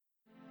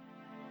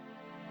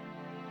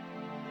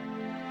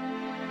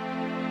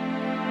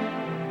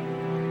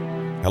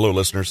Hello,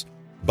 listeners.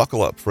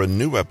 Buckle up for a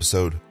new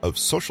episode of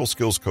Social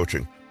Skills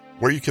Coaching,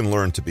 where you can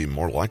learn to be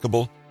more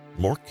likable,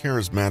 more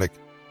charismatic,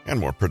 and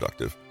more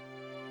productive.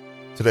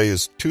 Today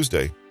is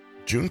Tuesday,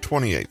 June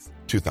 28th,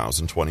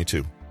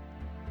 2022.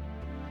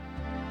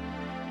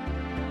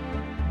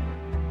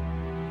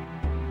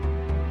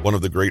 One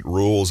of the great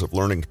rules of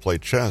learning to play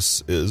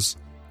chess is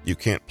you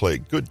can't play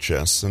good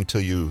chess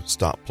until you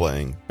stop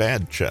playing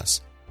bad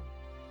chess.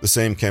 The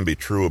same can be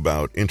true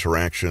about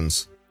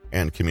interactions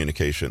and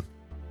communication.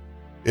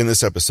 In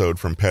this episode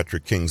from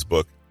Patrick King's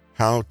book,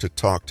 How to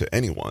Talk to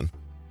Anyone,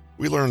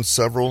 we learn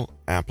several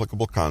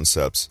applicable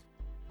concepts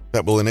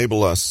that will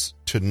enable us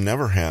to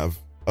never have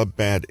a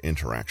bad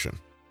interaction.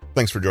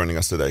 Thanks for joining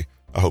us today.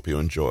 I hope you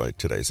enjoy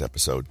today's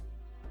episode.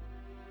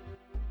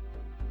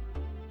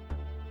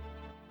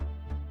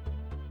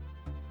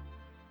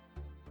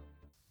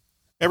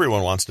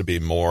 Everyone wants to be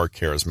more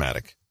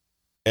charismatic.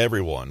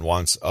 Everyone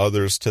wants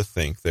others to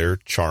think they're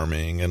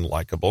charming and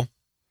likable.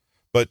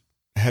 But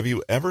have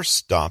you ever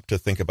stopped to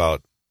think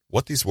about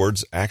what these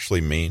words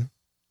actually mean?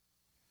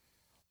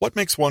 What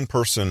makes one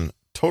person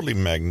totally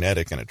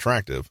magnetic and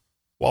attractive,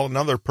 while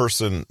another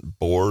person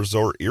bores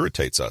or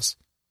irritates us?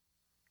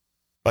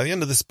 By the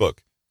end of this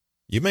book,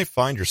 you may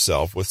find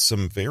yourself with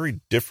some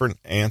very different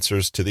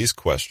answers to these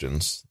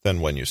questions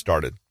than when you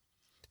started.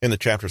 In the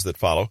chapters that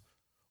follow,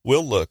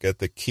 we'll look at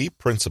the key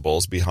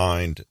principles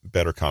behind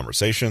better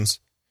conversations,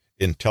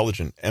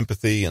 intelligent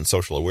empathy and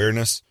social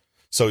awareness,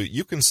 so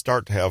you can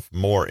start to have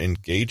more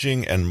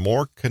engaging and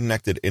more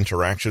connected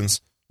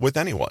interactions with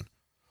anyone,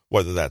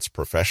 whether that's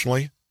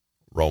professionally,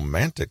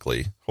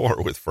 romantically,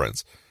 or with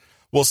friends.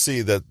 We'll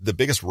see that the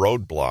biggest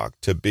roadblock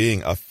to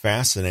being a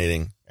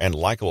fascinating and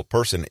likable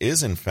person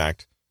is, in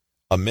fact,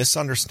 a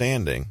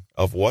misunderstanding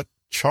of what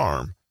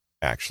charm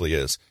actually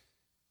is.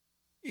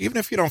 Even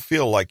if you don't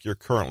feel like you're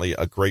currently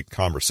a great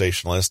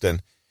conversationalist,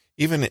 and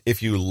even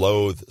if you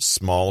loathe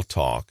small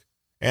talk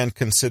and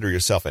consider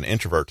yourself an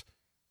introvert,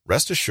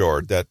 rest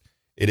assured that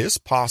it is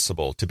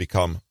possible to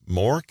become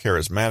more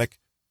charismatic,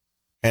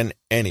 and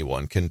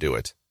anyone can do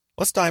it.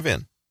 Let's dive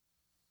in.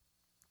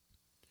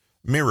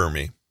 Mirror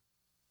me.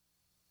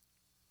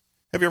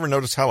 Have you ever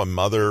noticed how a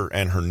mother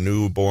and her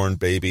newborn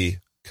baby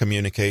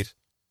communicate?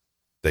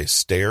 They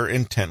stare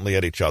intently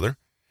at each other,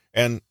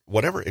 and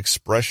whatever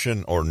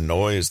expression or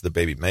noise the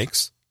baby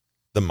makes,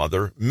 the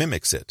mother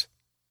mimics it,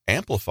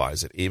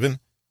 amplifies it even,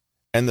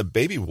 and the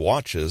baby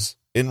watches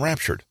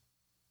enraptured.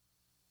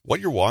 What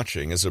you're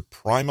watching is a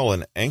primal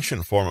and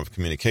ancient form of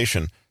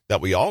communication that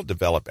we all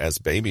develop as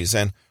babies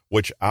and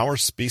which our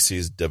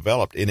species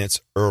developed in its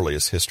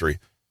earliest history.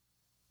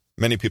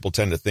 Many people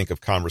tend to think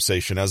of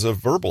conversation as a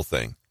verbal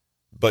thing,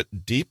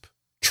 but deep,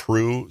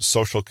 true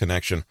social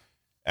connection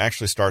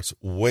actually starts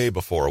way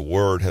before a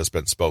word has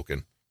been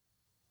spoken.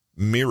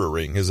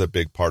 Mirroring is a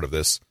big part of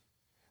this.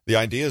 The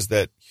idea is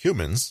that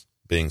humans,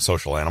 being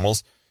social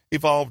animals,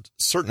 evolved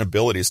certain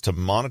abilities to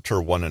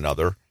monitor one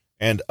another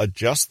and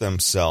adjust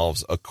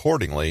themselves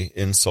accordingly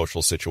in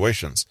social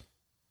situations.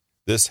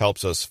 This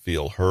helps us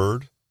feel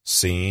heard,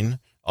 seen,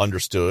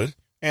 understood,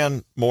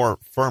 and more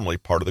firmly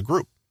part of the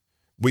group.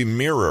 We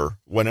mirror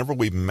whenever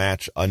we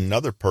match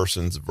another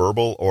person's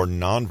verbal or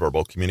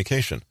nonverbal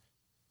communication.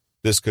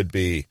 This could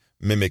be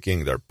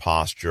mimicking their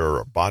posture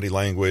or body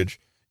language,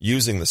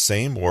 using the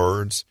same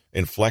words,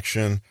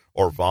 inflection,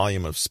 or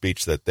volume of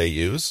speech that they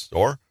use,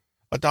 or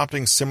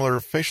adopting similar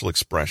facial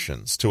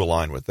expressions to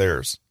align with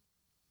theirs.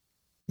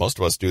 Most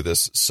of us do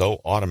this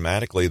so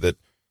automatically that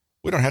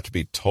we don't have to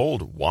be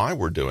told why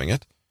we're doing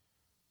it.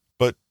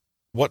 But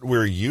what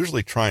we're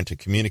usually trying to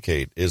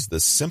communicate is the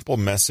simple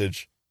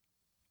message,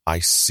 I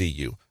see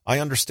you, I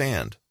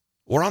understand,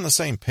 we're on the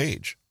same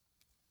page.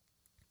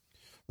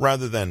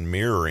 Rather than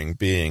mirroring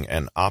being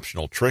an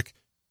optional trick,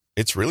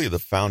 it's really the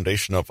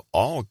foundation of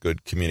all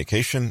good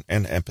communication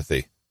and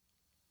empathy.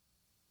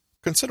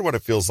 Consider what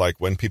it feels like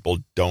when people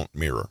don't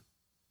mirror.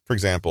 For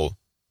example,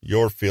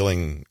 you're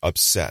feeling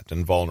upset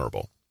and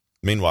vulnerable.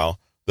 Meanwhile,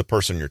 the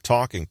person you're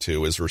talking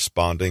to is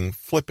responding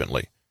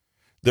flippantly.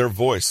 Their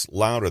voice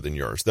louder than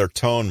yours, their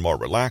tone more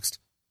relaxed,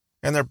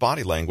 and their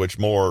body language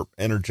more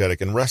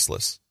energetic and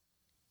restless.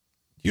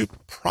 You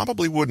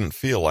probably wouldn't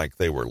feel like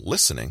they were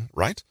listening,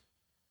 right?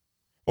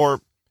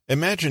 Or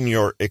imagine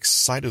you're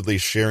excitedly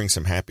sharing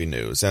some happy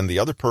news, and the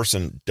other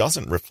person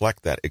doesn't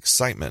reflect that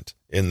excitement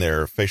in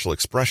their facial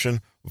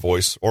expression,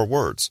 voice, or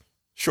words.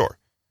 Sure,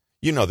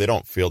 you know they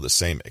don't feel the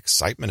same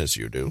excitement as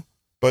you do,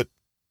 but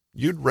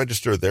you'd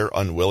register their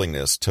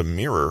unwillingness to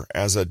mirror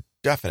as a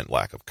definite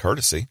lack of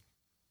courtesy.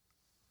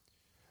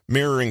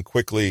 Mirroring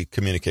quickly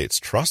communicates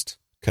trust,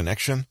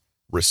 connection,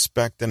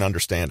 respect, and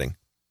understanding.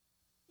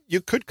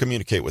 You could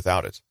communicate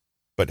without it,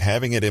 but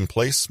having it in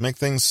place makes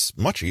things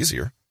much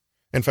easier.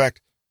 In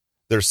fact,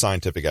 there's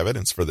scientific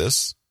evidence for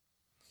this.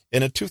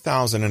 In a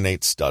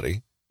 2008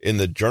 study in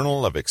the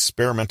Journal of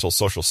Experimental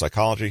Social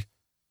Psychology,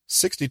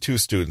 62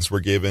 students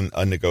were given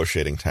a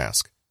negotiating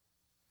task.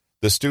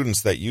 The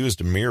students that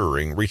used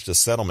mirroring reached a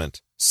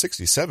settlement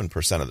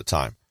 67% of the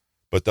time,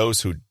 but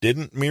those who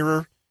didn't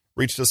mirror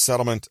reached a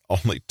settlement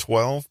only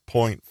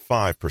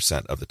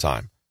 12.5% of the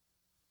time.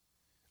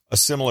 A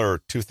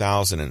similar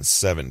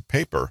 2007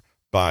 paper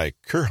by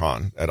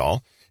Kirhan et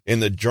al. In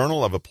the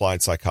Journal of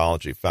Applied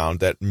Psychology found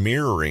that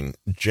mirroring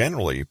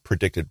generally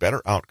predicted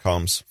better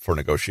outcomes for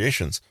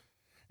negotiations,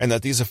 and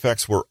that these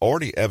effects were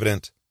already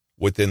evident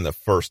within the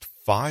first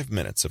 5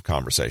 minutes of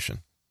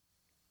conversation.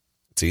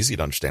 It's easy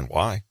to understand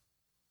why.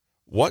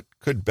 What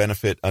could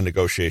benefit a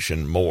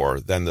negotiation more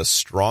than the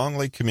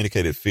strongly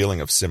communicated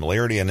feeling of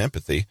similarity and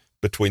empathy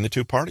between the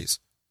two parties?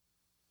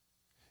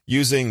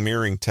 Using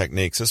mirroring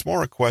techniques is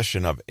more a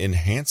question of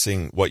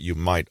enhancing what you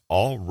might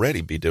already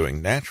be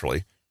doing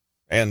naturally,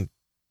 and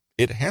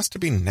it has to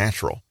be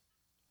natural.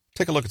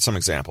 Take a look at some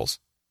examples.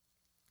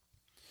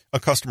 A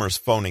customer is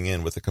phoning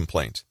in with a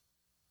complaint.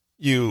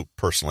 You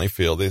personally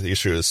feel that the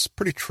issue is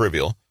pretty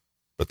trivial,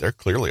 but they're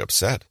clearly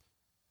upset.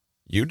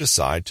 You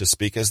decide to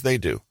speak as they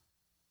do.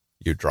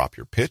 You drop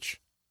your pitch,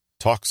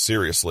 talk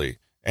seriously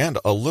and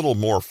a little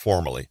more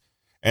formally,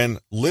 and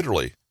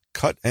literally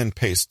cut and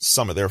paste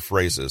some of their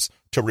phrases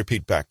to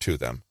repeat back to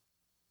them.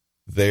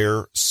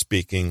 They're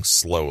speaking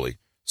slowly,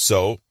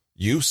 so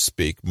you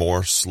speak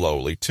more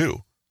slowly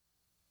too.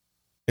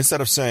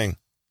 Instead of saying,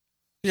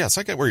 "Yes,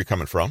 I get where you're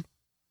coming from,"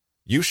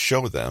 you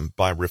show them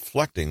by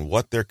reflecting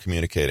what they're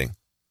communicating.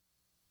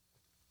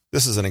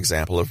 This is an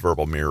example of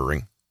verbal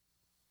mirroring.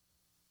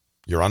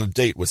 You're on a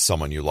date with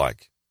someone you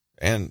like,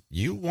 and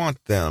you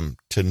want them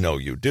to know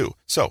you do.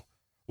 So,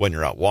 when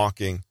you're out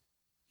walking,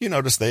 you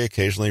notice they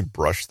occasionally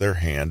brush their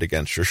hand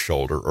against your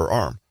shoulder or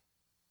arm.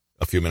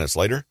 A few minutes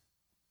later,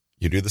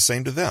 you do the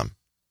same to them.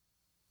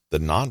 The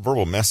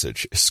nonverbal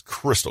message is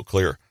crystal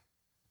clear.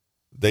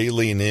 They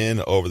lean in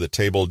over the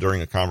table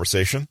during a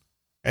conversation,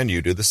 and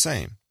you do the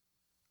same.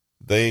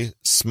 They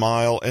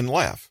smile and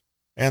laugh,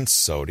 and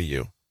so do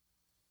you.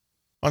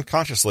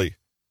 Unconsciously,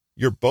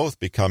 you're both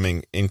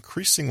becoming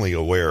increasingly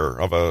aware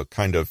of a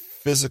kind of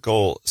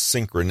physical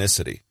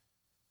synchronicity,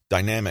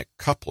 dynamic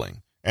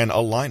coupling, and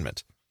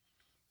alignment.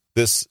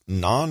 This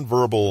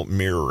nonverbal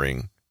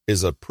mirroring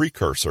is a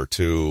precursor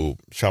to,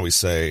 shall we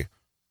say,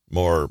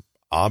 more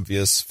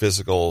obvious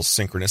physical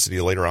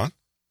synchronicity later on.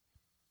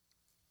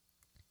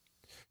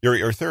 You're at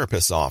your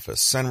therapist's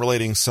office and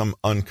relating some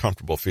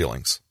uncomfortable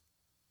feelings.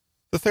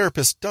 The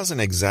therapist doesn't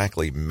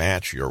exactly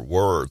match your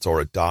words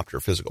or adopt your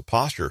physical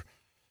posture,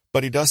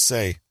 but he does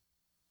say,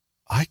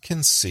 "I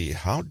can see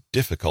how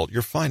difficult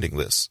you're finding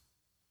this,"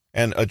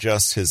 and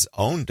adjusts his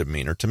own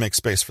demeanor to make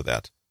space for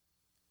that.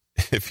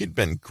 If he'd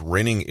been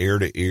grinning ear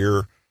to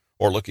ear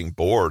or looking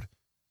bored,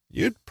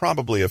 you'd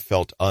probably have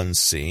felt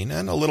unseen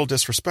and a little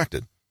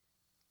disrespected.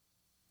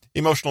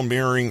 Emotional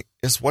mirroring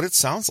is what it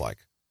sounds like.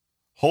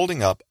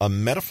 Holding up a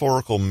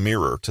metaphorical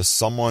mirror to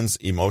someone's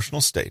emotional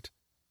state,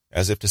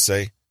 as if to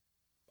say,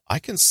 "I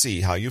can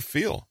see how you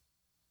feel."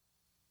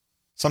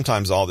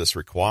 Sometimes all this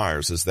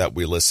requires is that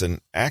we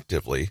listen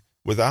actively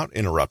without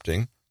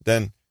interrupting,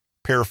 then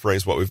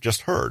paraphrase what we've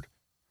just heard,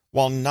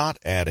 while not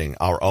adding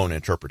our own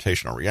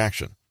interpretation or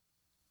reaction.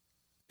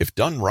 If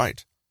done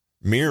right,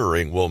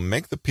 mirroring will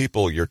make the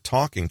people you're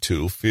talking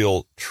to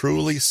feel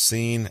truly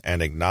seen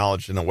and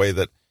acknowledged in a way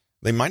that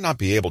they might not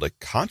be able to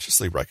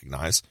consciously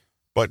recognize,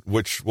 but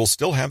which will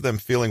still have them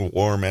feeling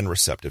warm and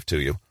receptive to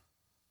you.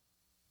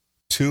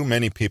 Too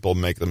many people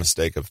make the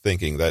mistake of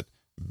thinking that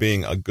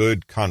being a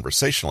good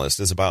conversationalist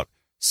is about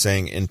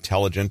saying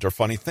intelligent or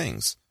funny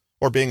things,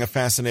 or being a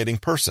fascinating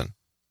person.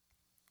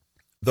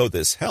 Though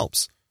this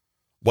helps,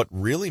 what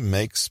really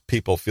makes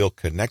people feel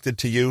connected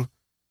to you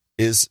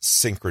is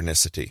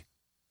synchronicity.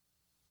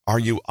 Are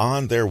you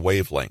on their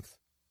wavelength?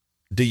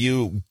 Do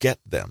you get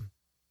them?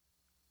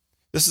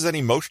 This is an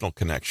emotional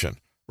connection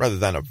rather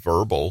than a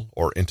verbal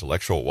or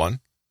intellectual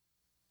one.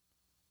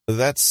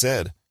 That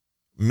said,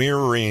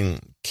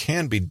 mirroring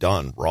can be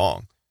done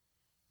wrong.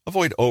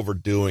 Avoid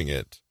overdoing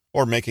it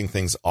or making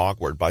things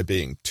awkward by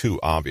being too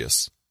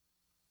obvious.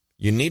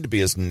 You need to be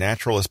as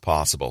natural as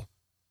possible.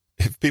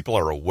 If people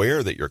are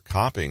aware that you're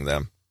copying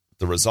them,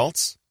 the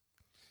results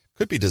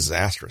could be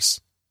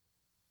disastrous.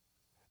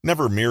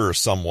 Never mirror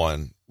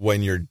someone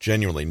when you're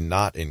genuinely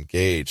not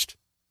engaged.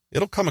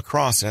 It'll come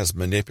across as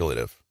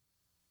manipulative.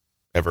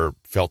 Ever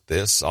felt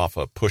this off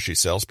a pushy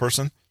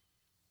salesperson?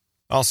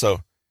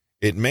 Also,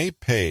 it may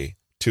pay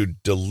to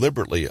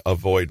deliberately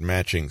avoid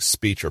matching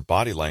speech or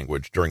body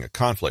language during a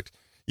conflict.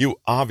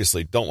 You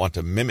obviously don't want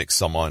to mimic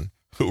someone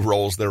who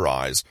rolls their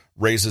eyes,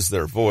 raises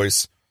their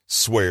voice,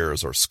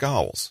 swears, or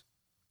scowls.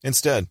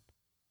 Instead,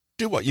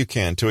 do what you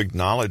can to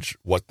acknowledge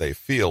what they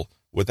feel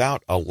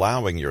without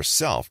allowing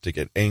yourself to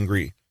get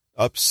angry,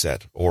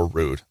 upset, or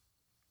rude.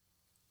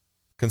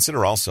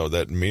 Consider also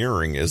that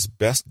mirroring is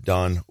best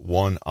done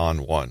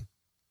one-on-one.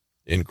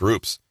 In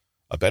groups,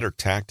 a better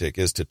tactic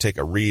is to take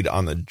a read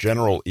on the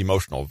general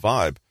emotional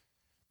vibe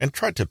and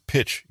try to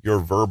pitch your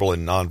verbal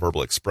and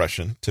nonverbal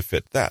expression to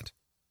fit that.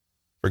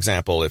 For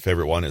example, if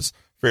everyone is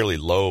fairly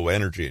low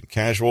energy and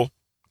casual,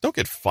 don't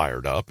get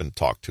fired up and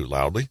talk too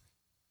loudly.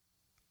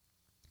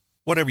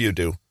 Whatever you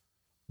do,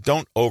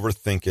 don't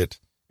overthink it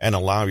and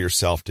allow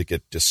yourself to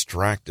get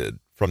distracted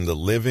from the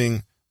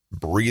living,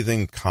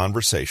 breathing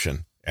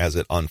conversation as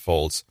it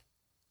unfolds.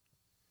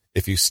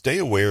 If you stay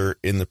aware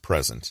in the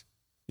present,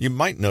 you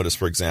might notice,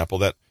 for example,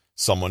 that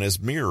someone is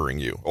mirroring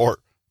you, or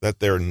that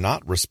they're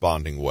not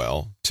responding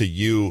well to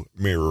you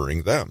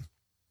mirroring them.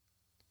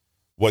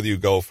 Whether you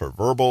go for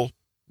verbal,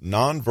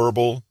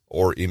 nonverbal,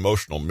 or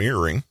emotional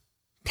mirroring,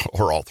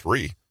 or all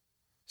three,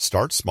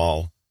 start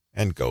small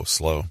and go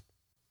slow.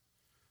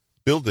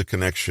 Build the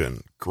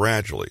connection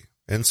gradually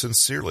and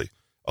sincerely.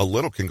 A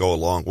little can go a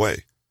long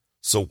way.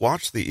 So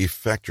watch the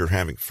effect you're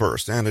having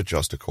first and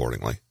adjust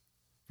accordingly.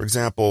 For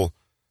example,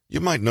 you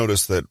might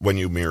notice that when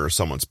you mirror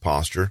someone's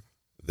posture,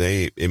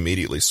 they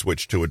immediately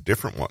switch to a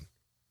different one.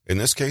 In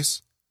this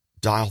case,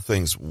 dial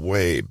things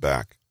way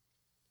back.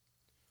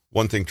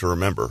 One thing to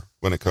remember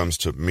when it comes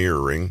to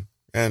mirroring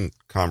and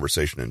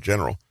conversation in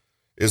general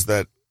is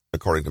that,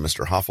 according to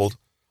Mr. Hoffold,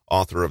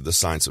 author of The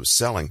Science of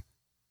Selling,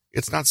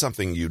 it's not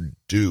something you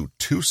do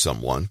to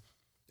someone,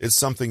 it's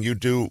something you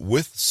do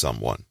with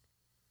someone.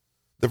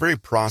 The very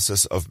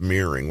process of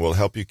mirroring will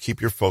help you keep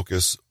your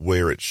focus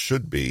where it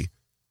should be,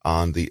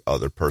 on the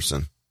other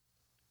person.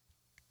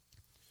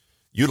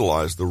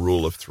 Utilize the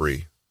rule of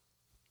three.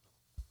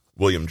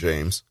 William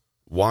James,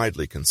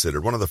 widely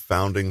considered one of the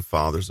founding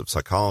fathers of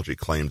psychology,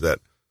 claimed that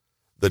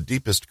the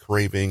deepest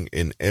craving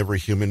in every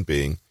human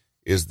being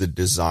is the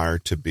desire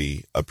to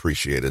be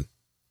appreciated.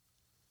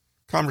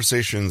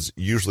 Conversations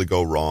usually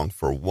go wrong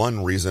for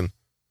one reason: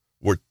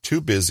 we're too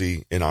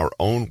busy in our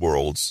own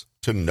worlds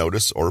to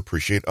notice or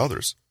appreciate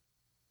others.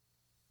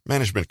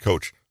 Management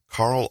coach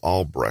Carl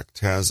Albrecht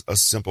has a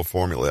simple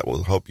formula that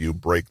will help you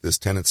break this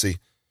tendency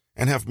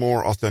and have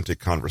more authentic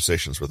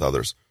conversations with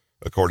others.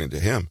 According to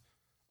him,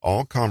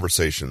 all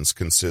conversations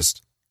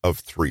consist of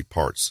three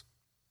parts: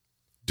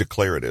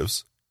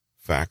 declaratives,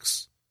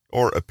 facts,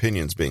 or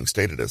opinions being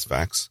stated as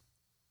facts;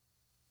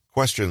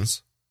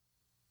 questions;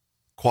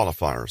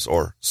 qualifiers,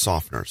 or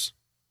softeners.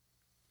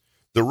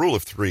 The rule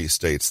of three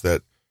states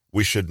that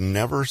we should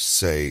never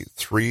say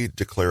three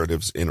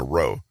declaratives in a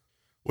row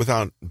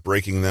without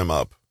breaking them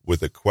up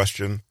with a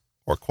question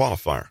or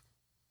qualifier.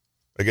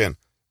 Again,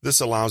 this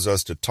allows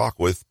us to talk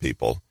with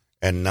people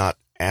and not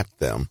at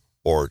them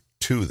or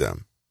to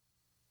them.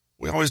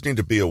 We always need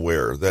to be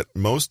aware that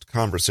most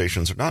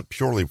conversations are not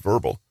purely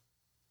verbal.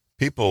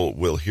 People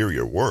will hear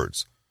your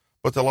words,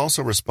 but they'll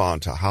also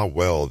respond to how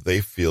well they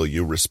feel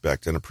you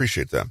respect and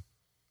appreciate them.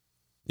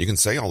 You can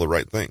say all the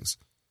right things,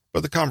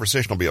 but the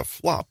conversation will be a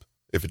flop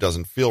if it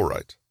doesn't feel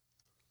right.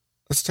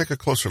 Let's take a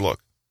closer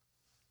look.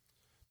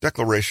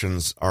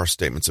 Declarations are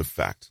statements of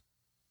fact.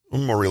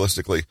 More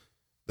realistically,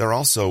 they're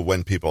also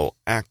when people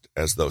act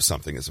as though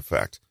something is a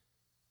fact.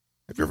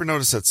 Have you ever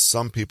noticed that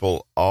some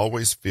people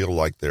always feel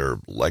like they're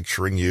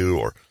lecturing you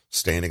or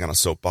standing on a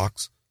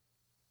soapbox?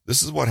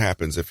 This is what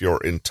happens if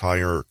your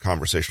entire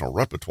conversational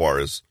repertoire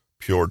is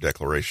pure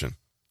declaration.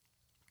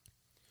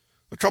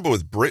 The trouble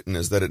with Britain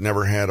is that it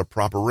never had a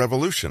proper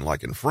revolution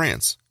like in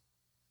France.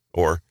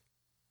 Or,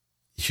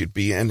 you'd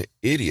be an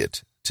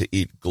idiot to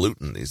eat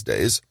gluten these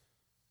days.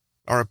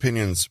 Our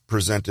opinions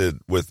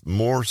presented with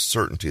more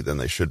certainty than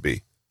they should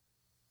be.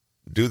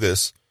 Do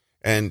this,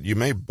 and you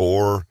may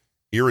bore,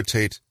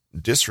 irritate,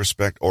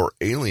 disrespect, or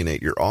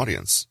alienate your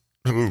audience,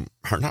 who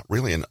are not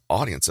really an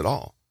audience at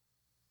all.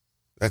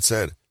 That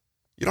said,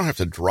 you don't have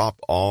to drop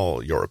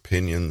all your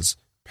opinions,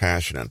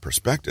 passion, and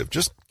perspective.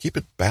 Just keep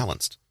it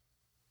balanced.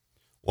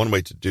 One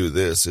way to do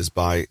this is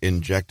by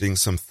injecting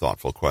some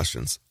thoughtful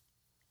questions.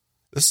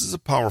 This is a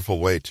powerful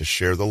way to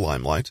share the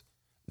limelight,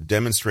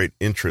 demonstrate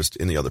interest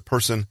in the other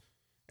person,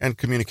 and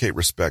communicate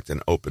respect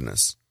and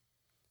openness.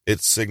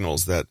 It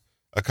signals that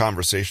a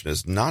conversation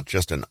is not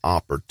just an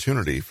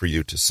opportunity for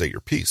you to say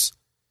your piece.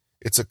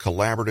 It's a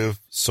collaborative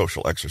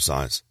social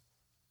exercise.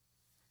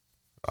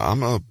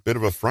 I'm a bit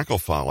of a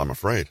Francophile, I'm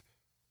afraid.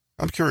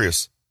 I'm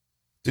curious,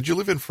 did you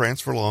live in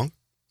France for long?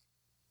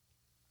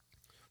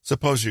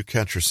 Suppose you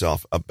catch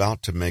yourself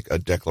about to make a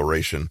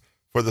declaration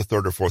for the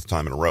third or fourth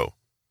time in a row.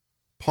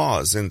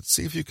 Pause and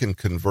see if you can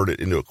convert it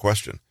into a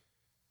question.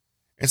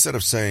 Instead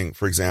of saying,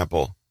 for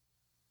example,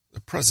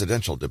 "The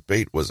presidential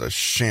debate was a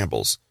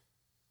shambles,"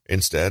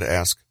 instead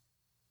ask,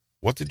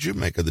 "What did you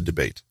make of the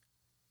debate?"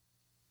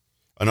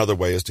 Another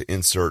way is to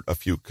insert a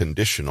few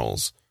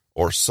conditionals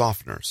or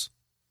softeners.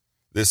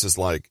 This is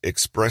like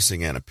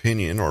expressing an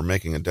opinion or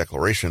making a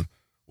declaration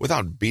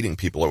without beating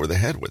people over the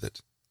head with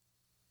it.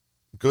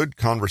 Good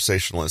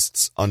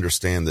conversationalists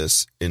understand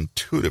this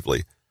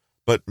intuitively,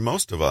 but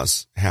most of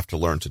us have to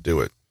learn to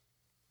do it.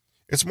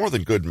 It's more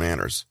than good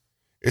manners.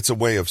 It's a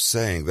way of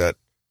saying that,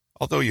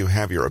 although you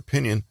have your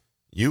opinion,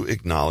 you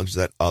acknowledge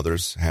that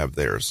others have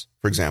theirs.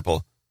 For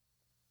example,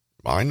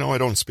 "I know I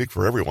don't speak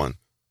for everyone,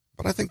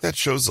 but I think that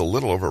show's a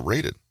little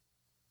overrated.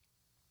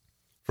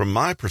 From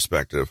my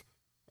perspective,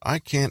 I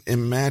can't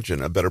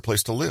imagine a better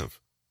place to live."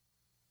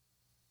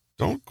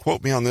 Don't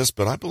quote me on this,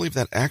 but I believe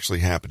that actually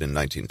happened in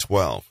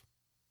 1912.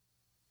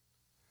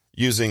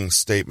 Using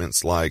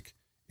statements like,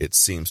 "It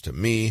seems to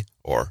me,"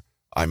 or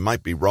 "I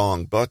might be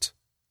wrong, but,"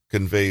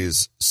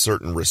 conveys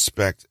certain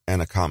respect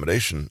and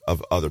accommodation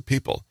of other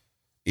people,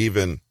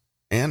 even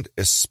and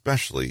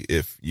especially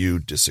if you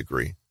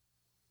disagree.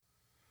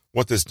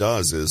 What this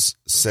does is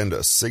send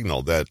a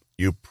signal that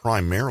you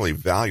primarily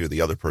value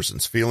the other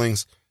person's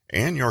feelings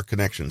and your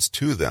connections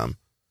to them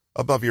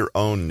above your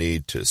own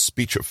need to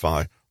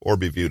speechify or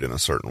be viewed in a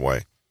certain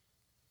way.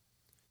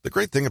 The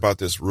great thing about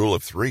this rule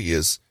of 3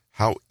 is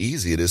how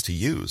easy it is to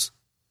use.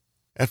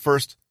 At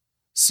first,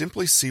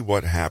 simply see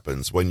what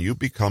happens when you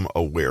become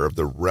aware of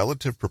the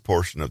relative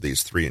proportion of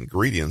these 3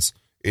 ingredients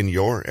in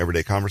your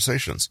everyday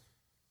conversations.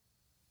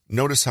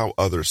 Notice how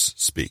others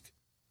speak.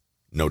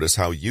 Notice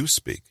how you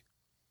speak.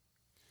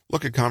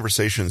 Look at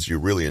conversations you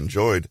really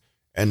enjoyed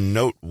and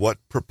note what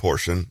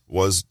proportion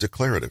was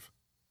declarative.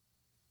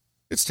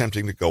 It's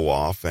tempting to go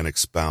off and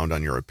expound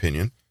on your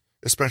opinion,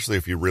 especially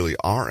if you really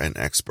are an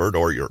expert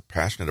or you're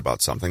passionate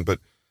about something, but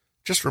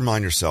just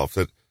remind yourself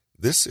that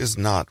this is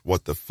not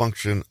what the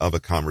function of a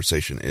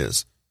conversation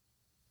is.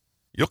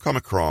 You'll come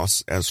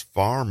across as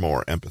far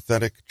more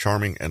empathetic,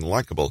 charming, and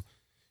likable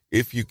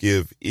if you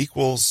give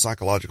equal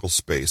psychological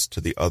space to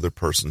the other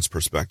person's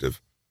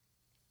perspective.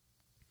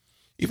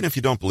 Even if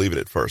you don't believe it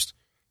at first,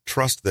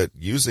 trust that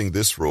using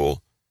this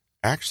rule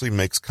actually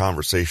makes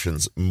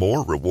conversations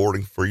more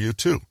rewarding for you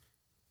too.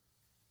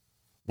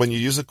 When you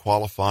use a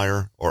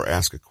qualifier or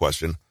ask a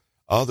question,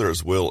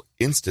 others will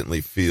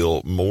instantly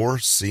feel more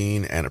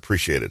seen and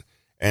appreciated,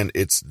 and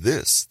it's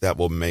this that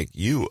will make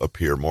you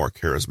appear more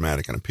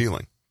charismatic and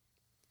appealing.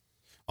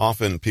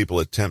 Often people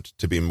attempt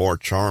to be more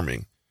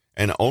charming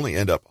and only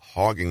end up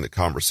hogging the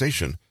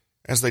conversation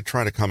as they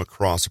try to come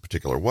across a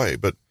particular way,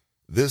 but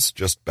this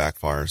just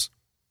backfires.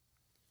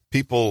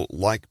 People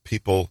like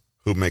people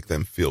who make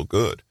them feel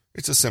good.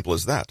 It's as simple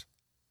as that.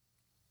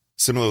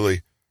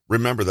 Similarly,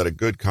 remember that a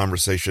good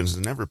conversation is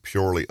never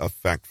purely a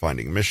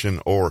fact-finding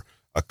mission or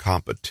a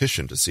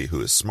competition to see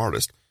who is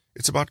smartest.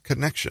 It's about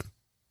connection.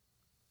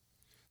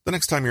 The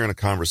next time you're in a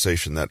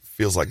conversation that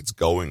feels like it's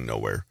going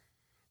nowhere,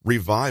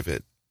 revive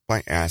it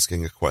by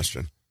asking a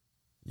question.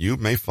 You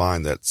may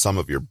find that some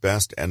of your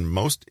best and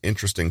most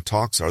interesting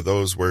talks are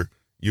those where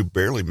you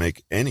barely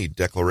make any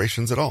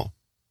declarations at all.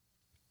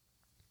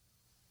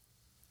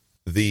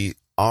 The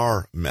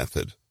R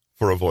method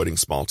for avoiding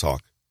small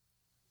talk.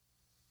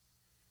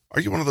 Are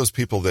you one of those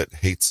people that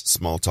hates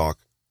small talk?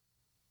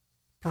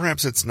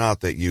 Perhaps it's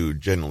not that you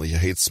genuinely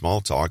hate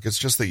small talk, it's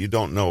just that you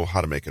don't know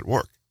how to make it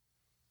work.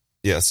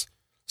 Yes,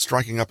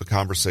 striking up a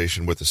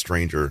conversation with a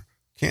stranger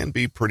can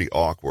be pretty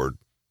awkward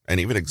and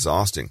even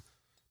exhausting,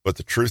 but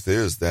the truth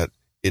is that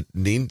it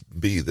needn't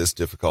be this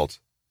difficult.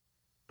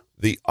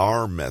 The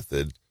R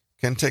method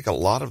can take a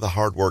lot of the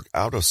hard work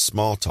out of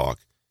small talk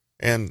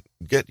and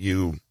get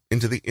you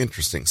into the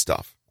interesting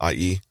stuff,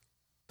 i.e.,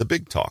 the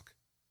big talk.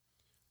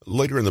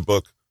 Later in the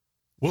book,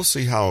 we'll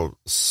see how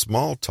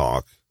small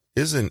talk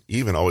isn't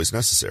even always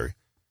necessary.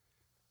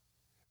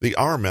 The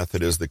R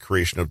method is the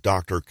creation of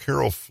Dr.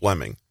 Carol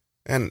Fleming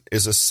and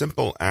is a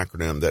simple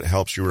acronym that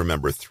helps you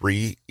remember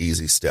 3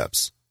 easy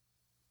steps.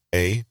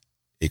 A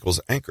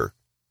equals anchor.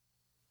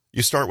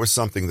 You start with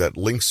something that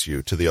links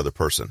you to the other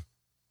person.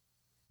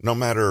 No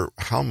matter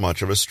how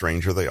much of a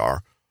stranger they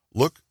are,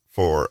 look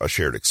for a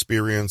shared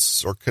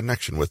experience or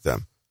connection with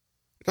them.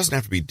 It doesn't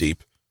have to be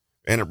deep,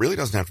 and it really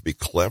doesn't have to be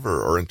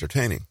clever or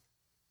entertaining.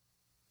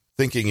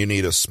 Thinking you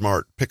need a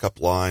smart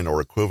pickup line or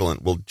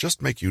equivalent will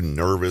just make you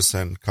nervous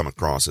and come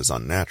across as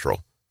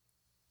unnatural.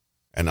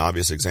 An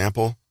obvious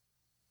example,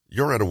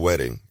 you're at a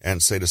wedding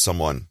and say to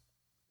someone,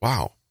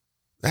 "Wow,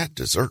 that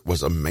dessert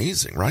was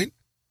amazing, right?"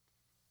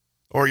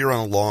 Or you're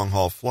on a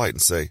long-haul flight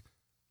and say,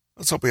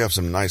 "Let's hope we have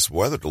some nice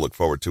weather to look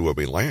forward to when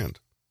we land."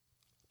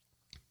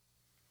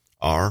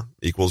 R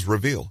equals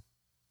reveal.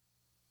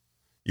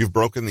 You've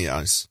broken the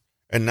ice,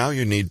 and now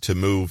you need to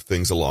move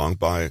things along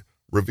by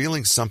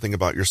revealing something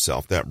about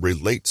yourself that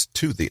relates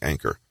to the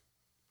anchor.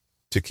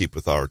 To keep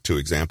with our 2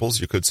 examples,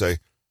 you could say,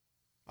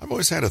 "I've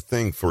always had a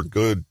thing for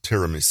good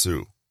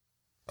tiramisu.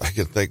 I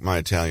can thank my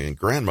Italian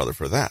grandmother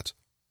for that."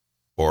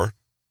 Or,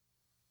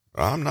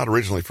 "I'm not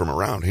originally from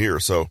around here,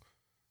 so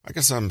I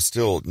guess I'm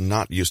still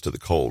not used to the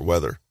cold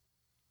weather."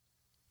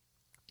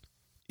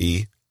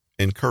 E,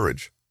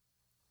 encourage.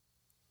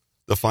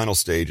 The final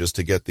stage is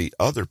to get the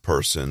other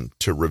person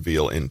to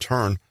reveal in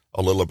turn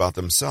a little about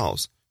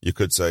themselves. You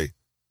could say,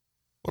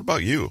 "What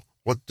about you?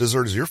 What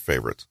dessert is your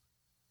favorite?"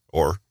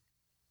 Or,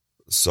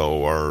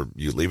 "So are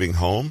you leaving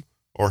home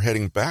or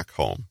heading back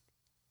home?"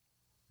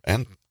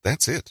 And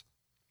that's it.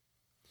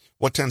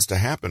 What tends to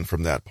happen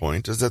from that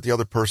point is that the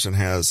other person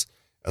has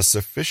a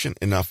sufficient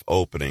enough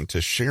opening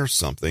to share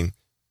something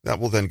that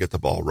will then get the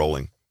ball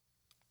rolling.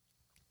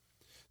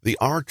 The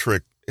R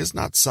trick is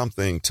not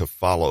something to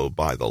follow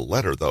by the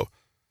letter, though.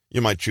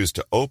 You might choose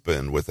to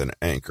open with an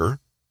anchor,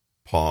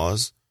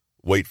 pause,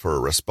 wait for a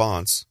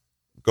response,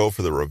 go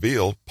for the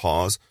reveal,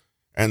 pause,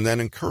 and then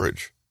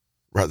encourage,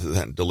 rather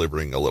than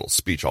delivering a little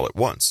speech all at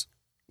once,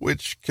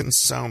 which can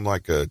sound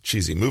like a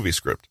cheesy movie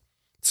script.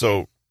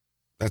 So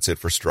that's it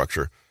for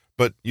structure,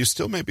 but you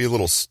still may be a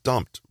little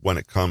stumped when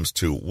it comes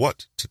to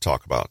what to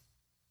talk about.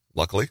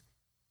 Luckily,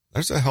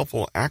 there's a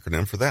helpful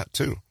acronym for that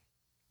too.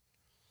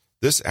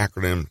 This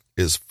acronym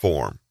is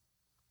FORM.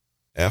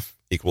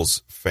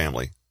 equals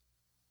family.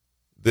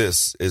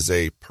 This is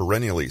a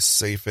perennially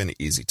safe and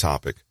easy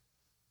topic.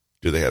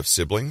 Do they have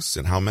siblings,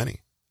 and how many?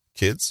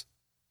 Kids?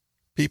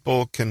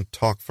 People can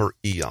talk for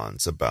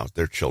eons about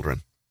their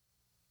children.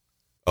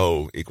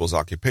 O equals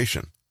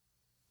occupation.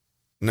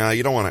 Now,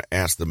 you don't want to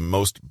ask the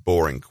most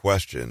boring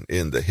question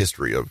in the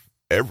history of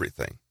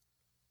everything.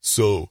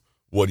 So,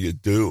 what do you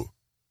do?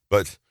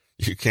 But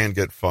you can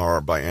get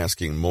far by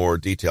asking more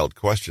detailed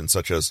questions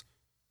such as,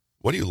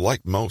 what do you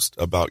like most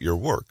about your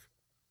work?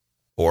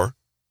 Or,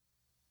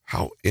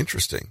 how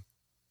interesting.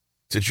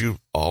 Did you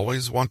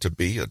always want to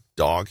be a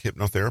dog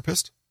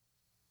hypnotherapist?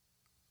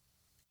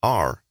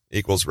 R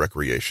equals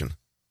recreation.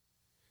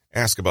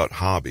 Ask about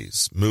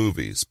hobbies,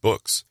 movies,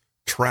 books,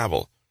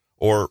 travel,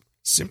 or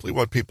simply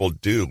what people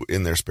do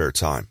in their spare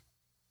time.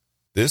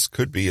 This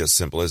could be as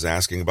simple as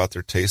asking about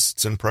their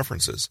tastes and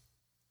preferences.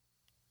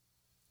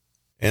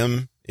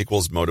 M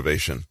equals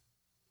motivation.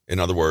 In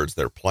other words,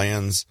 their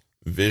plans,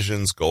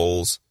 visions,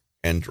 goals,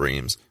 and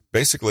dreams.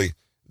 Basically,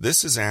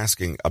 this is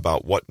asking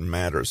about what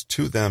matters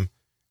to them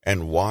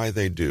and why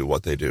they do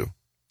what they do.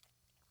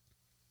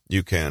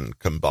 You can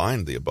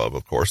combine the above,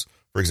 of course.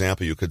 For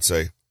example, you could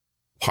say,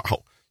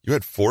 wow, you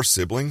had 4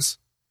 siblings?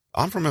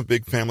 I'm from a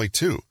big family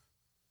too.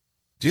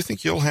 Do you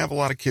think you'll have a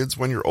lot of kids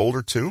when you're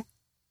older too?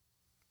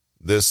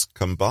 This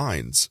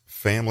combines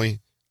family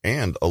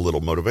and a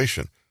little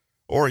motivation.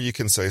 Or you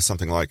can say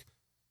something like,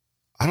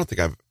 I don't think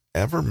I've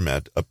ever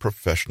met a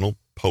professional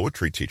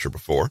poetry teacher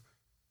before.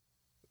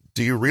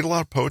 Do you read a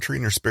lot of poetry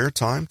in your spare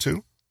time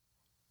too?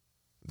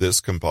 This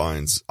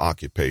combines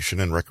occupation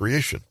and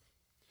recreation.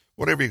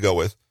 Whatever you go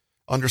with,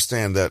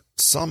 understand that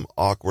some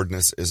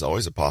awkwardness is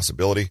always a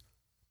possibility,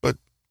 but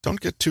don't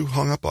get too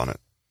hung up on it.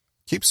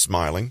 Keep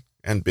smiling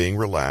and being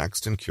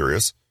relaxed and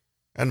curious,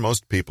 and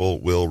most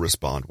people will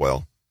respond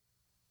well.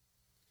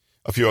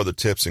 A few other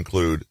tips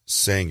include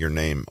saying your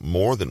name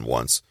more than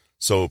once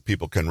so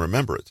people can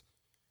remember it,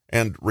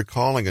 and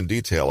recalling in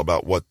detail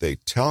about what they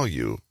tell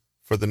you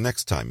for the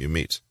next time you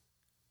meet.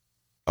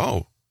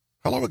 Oh,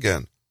 hello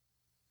again.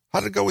 How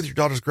did it go with your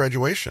daughter's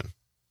graduation?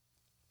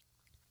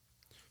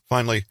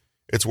 Finally,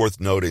 it's worth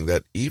noting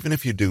that even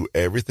if you do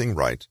everything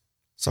right,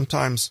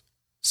 sometimes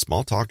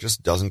small talk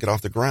just doesn't get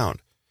off the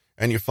ground,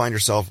 and you find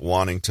yourself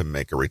wanting to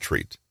make a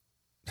retreat.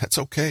 That's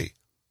okay.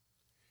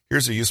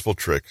 Here's a useful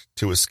trick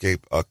to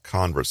escape a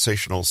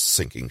conversational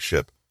sinking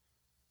ship.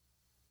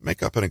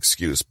 Make up an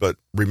excuse, but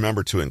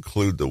remember to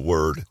include the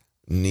word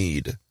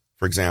need.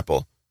 For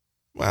example,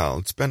 well,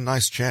 it's been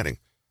nice chatting,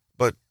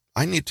 but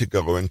I need to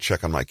go and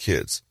check on my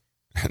kids.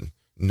 And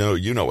no,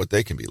 you know what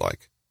they can be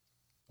like.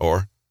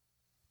 Or,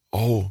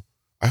 oh,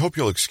 I hope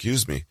you'll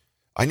excuse me.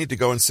 I need to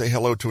go and say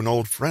hello to an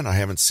old friend I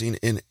haven't seen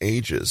in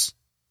ages.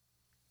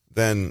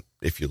 Then,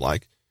 if you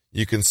like,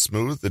 you can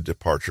smooth the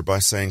departure by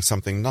saying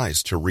something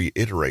nice to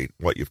reiterate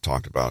what you've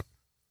talked about.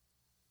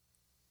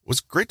 It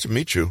was great to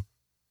meet you.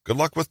 Good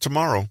luck with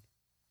tomorrow.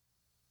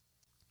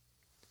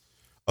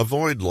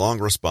 Avoid long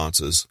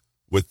responses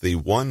with the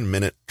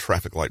 1-minute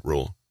traffic light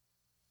rule.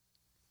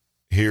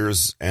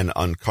 Here's an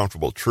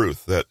uncomfortable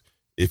truth that,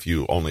 if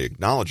you only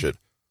acknowledge it,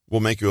 will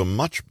make you a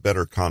much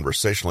better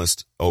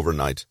conversationalist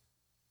overnight.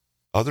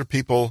 Other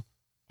people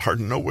are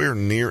nowhere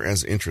near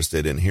as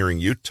interested in hearing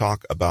you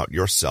talk about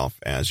yourself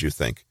as you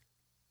think.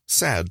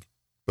 Sad,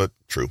 but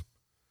true.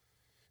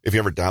 If you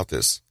ever doubt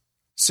this,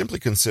 simply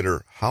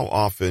consider how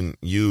often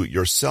you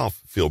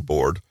yourself feel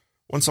bored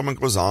when someone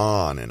goes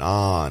on and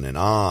on and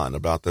on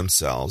about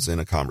themselves in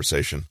a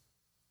conversation.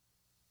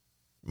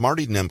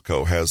 Marty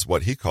Nemko has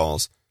what he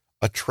calls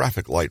a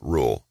traffic light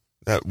rule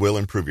that will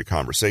improve your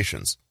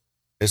conversations,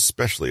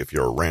 especially if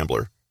you're a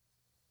rambler.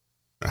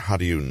 How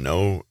do you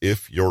know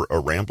if you're a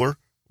rambler?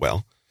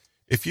 Well,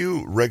 if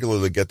you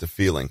regularly get the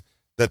feeling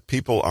that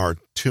people are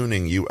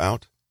tuning you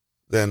out,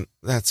 then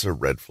that's a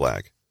red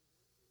flag.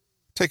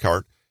 Take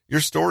heart,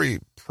 your story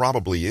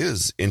probably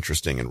is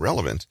interesting and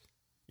relevant.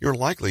 You're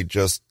likely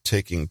just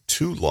taking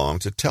too long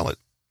to tell it.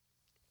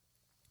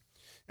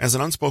 As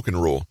an unspoken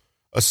rule,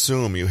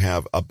 assume you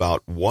have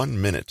about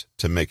 1 minute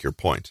to make your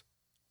point,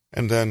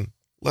 and then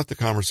let the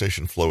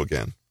conversation flow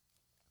again.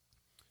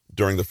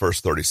 During the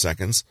first 30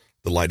 seconds,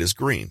 the light is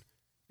green,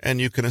 and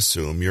you can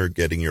assume you're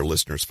getting your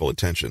listeners' full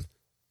attention.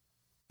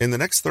 In the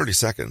next 30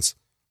 seconds,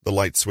 the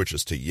light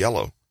switches to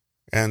yellow,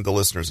 and the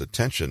listener's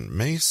attention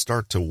may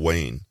start to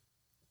wane.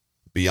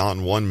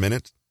 Beyond 1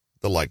 minute,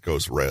 the light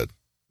goes red.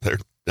 They're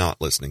not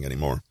listening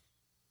anymore.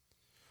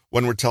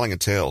 When we're telling a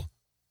tale,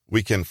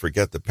 we can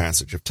forget the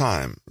passage of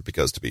time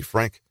because, to be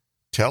frank,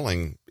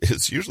 telling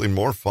is usually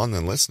more fun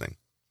than listening.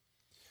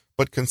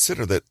 But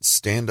consider that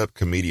stand-up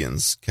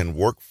comedians can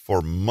work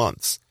for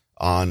months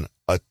on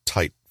a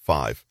tight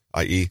 5,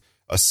 i.e.,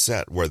 a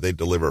set where they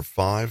deliver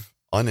 5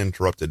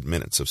 uninterrupted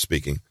minutes of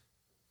speaking.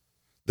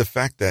 The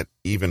fact that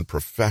even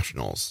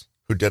professionals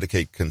who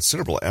dedicate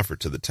considerable effort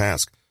to the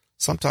task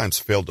sometimes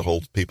fail to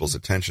hold people's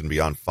attention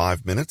beyond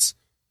 5 minutes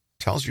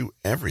tells you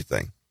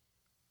everything.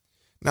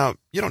 Now,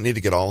 you don't need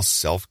to get all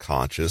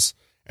self-conscious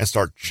and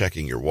start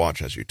checking your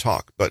watch as you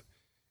talk, but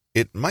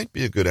it might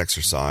be a good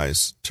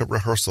exercise to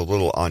rehearse a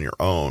little on your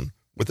own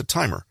with a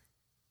timer,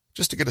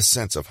 just to get a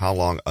sense of how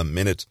long a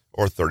minute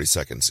or 30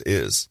 seconds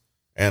is.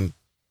 And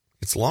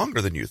it's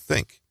longer than you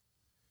think.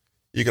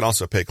 You can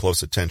also pay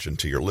close attention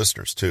to your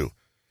listeners, too.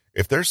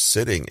 If they're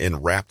sitting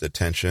in rapt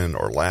attention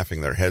or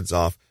laughing their heads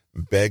off,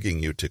 begging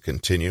you to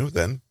continue,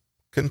 then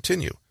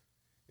continue.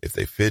 If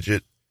they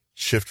fidget,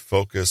 shift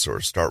focus,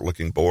 or start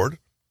looking bored,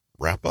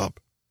 wrap up.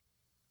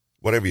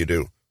 Whatever you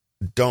do,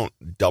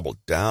 don't double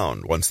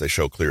down once they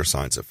show clear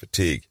signs of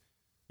fatigue.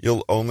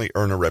 You'll only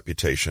earn a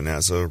reputation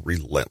as a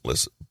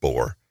relentless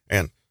bore.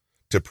 And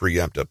to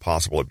preempt a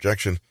possible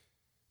objection,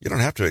 you don't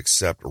have to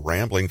accept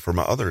rambling from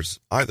others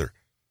either.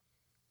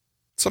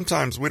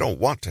 Sometimes we don't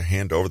want to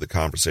hand over the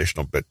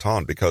conversational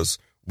baton because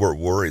we're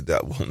worried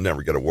that we'll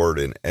never get a word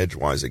in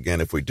edgewise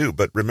again if we do.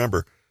 But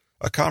remember,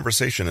 a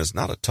conversation is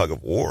not a tug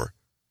of war.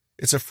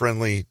 It's a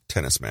friendly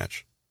tennis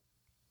match.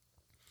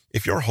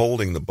 If you're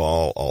holding the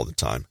ball all the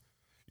time,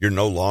 you're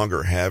no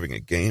longer having a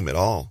game at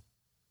all.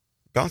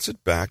 Bounce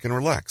it back and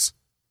relax.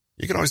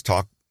 You can always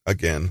talk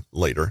again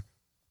later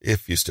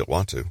if you still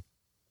want to.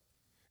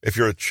 If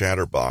you're a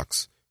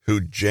chatterbox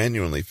who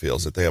genuinely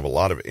feels that they have a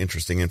lot of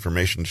interesting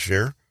information to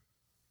share,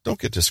 don't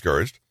get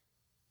discouraged.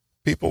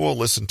 People will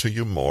listen to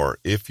you more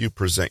if you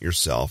present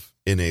yourself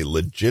in a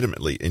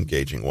legitimately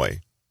engaging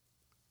way.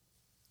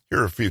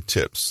 Here are a few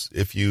tips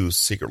if you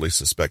secretly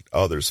suspect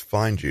others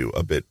find you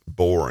a bit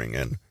boring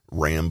and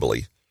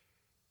rambly.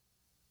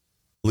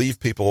 Leave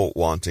people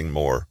wanting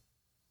more.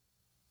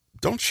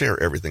 Don't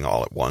share everything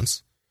all at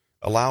once.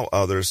 Allow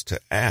others to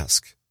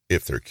ask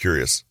if they're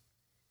curious.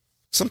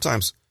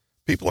 Sometimes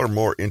people are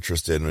more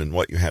interested in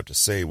what you have to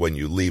say when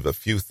you leave a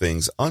few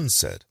things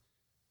unsaid.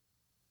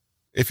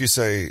 If you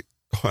say,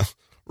 well,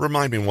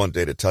 remind me one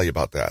day to tell you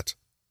about that,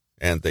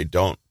 and they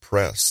don't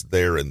press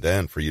there and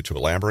then for you to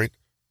elaborate,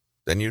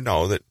 then you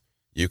know that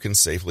you can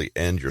safely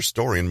end your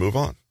story and move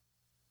on.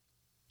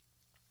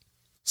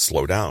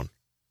 Slow down.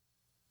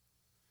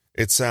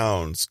 It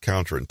sounds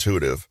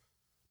counterintuitive,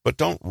 but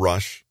don't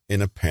rush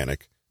in a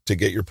panic to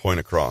get your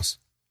point across.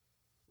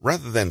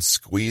 Rather than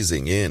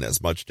squeezing in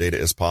as much data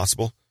as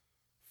possible,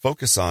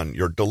 focus on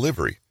your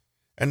delivery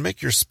and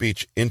make your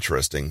speech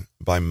interesting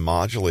by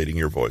modulating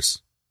your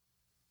voice.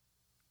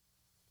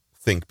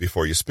 Think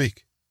before you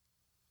speak.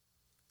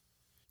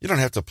 You don't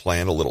have to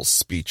plan a little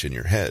speech in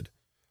your head,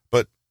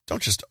 but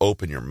don't just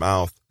open your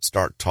mouth,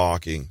 start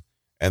talking,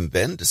 and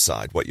then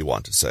decide what you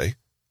want to say.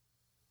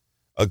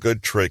 A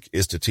good trick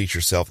is to teach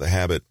yourself the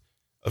habit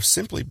of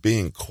simply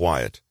being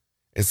quiet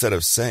instead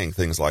of saying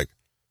things like,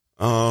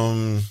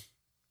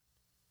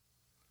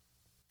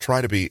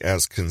 Try to be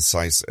as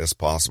concise as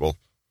possible.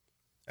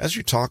 As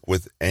you talk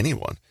with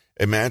anyone,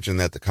 imagine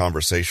that the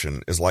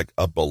conversation is like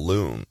a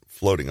balloon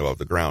floating above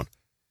the ground.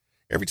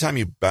 Every time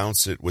you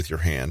bounce it with your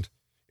hand,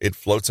 it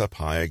floats up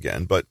high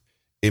again, but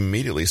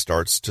immediately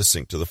starts to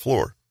sink to the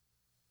floor.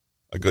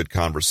 A good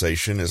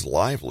conversation is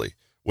lively,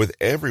 with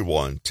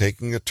everyone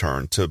taking a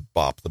turn to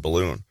bop the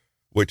balloon,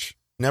 which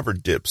never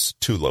dips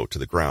too low to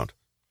the ground.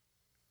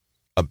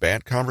 A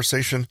bad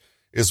conversation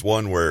is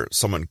one where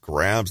someone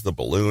grabs the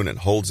balloon and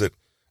holds it,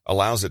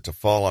 allows it to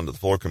fall onto the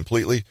floor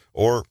completely,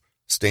 or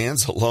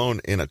stands alone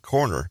in a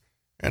corner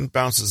and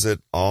bounces it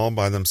all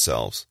by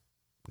themselves,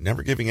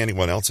 never giving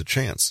anyone else a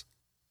chance.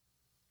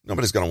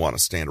 Nobody's going to want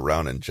to stand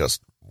around and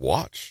just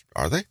watch,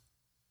 are they?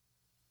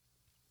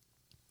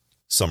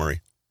 Summary.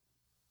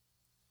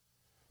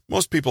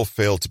 Most people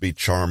fail to be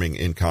charming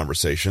in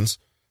conversations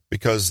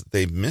because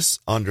they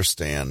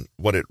misunderstand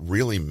what it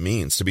really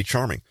means to be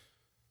charming.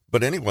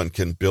 But anyone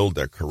can build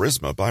their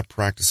charisma by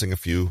practicing a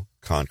few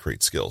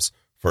concrete skills.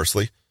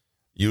 Firstly,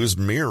 use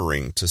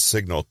mirroring to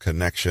signal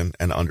connection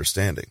and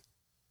understanding.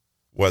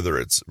 Whether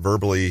it's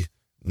verbally,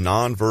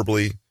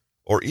 non-verbally,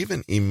 or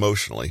even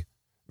emotionally,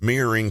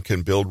 mirroring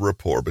can build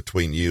rapport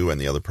between you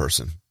and the other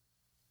person.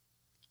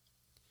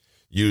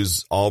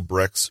 Use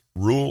Albrecht's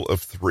Rule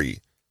of 3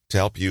 to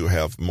help you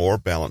have more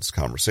balanced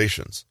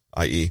conversations,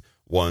 i.e.,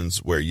 ones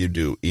where you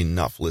do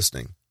enough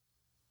listening.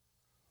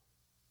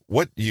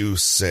 What you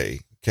say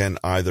can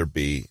either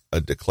be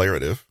a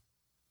declarative,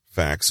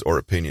 facts or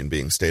opinion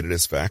being stated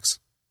as facts,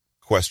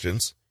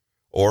 questions,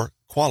 or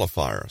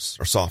qualifiers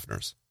or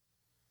softeners.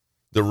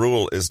 The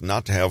rule is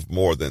not to have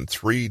more than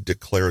 3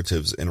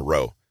 declaratives in a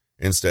row.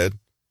 Instead,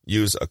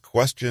 use a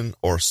question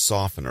or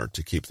softener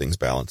to keep things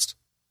balanced.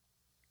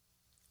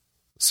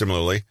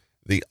 Similarly,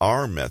 the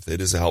R method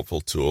is a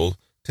helpful tool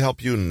to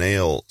help you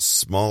nail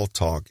small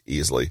talk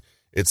easily.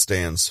 It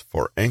stands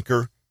for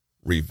anchor,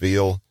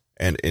 reveal,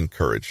 and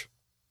encourage.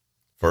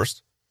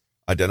 First,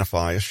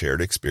 identify a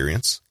shared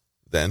experience.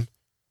 Then,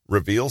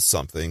 reveal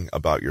something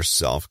about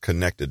yourself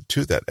connected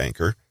to that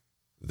anchor.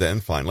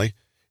 Then, finally,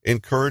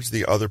 encourage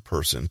the other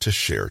person to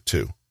share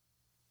too.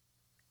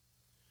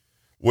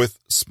 With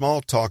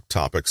small talk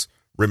topics,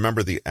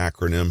 remember the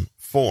acronym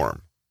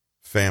FORM: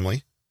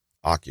 family,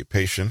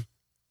 occupation,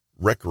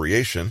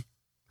 recreation,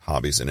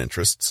 hobbies and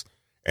interests,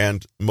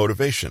 and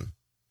motivation,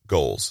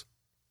 goals.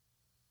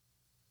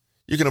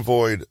 You can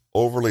avoid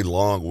overly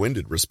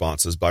long-winded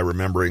responses by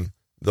remembering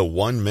the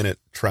 1-minute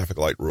traffic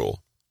light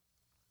rule.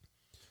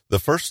 The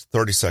first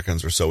 30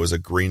 seconds or so is a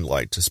green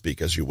light to speak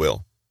as you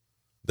will.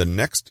 The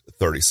next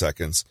 30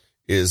 seconds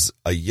is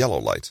a yellow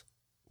light.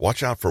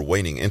 Watch out for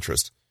waning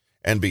interest.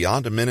 And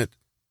beyond a minute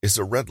is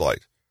a red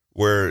light,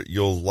 where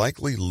you'll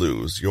likely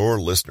lose your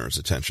listener's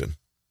attention.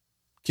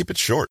 Keep it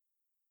short.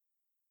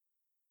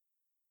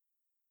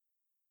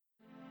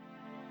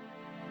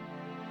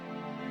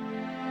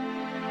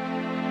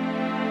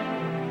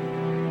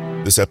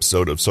 This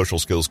episode of Social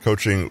Skills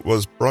Coaching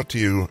was brought to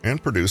you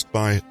and produced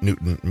by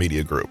Newton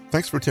Media Group.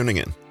 Thanks for tuning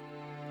in.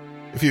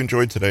 If you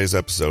enjoyed today's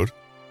episode,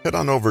 head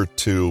on over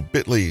to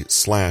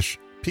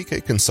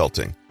bit.ly/PK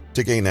Consulting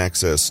to gain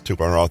access to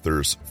our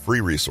authors'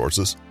 free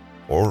resources,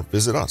 or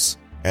visit us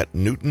at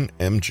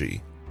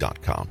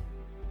newtonmg.com.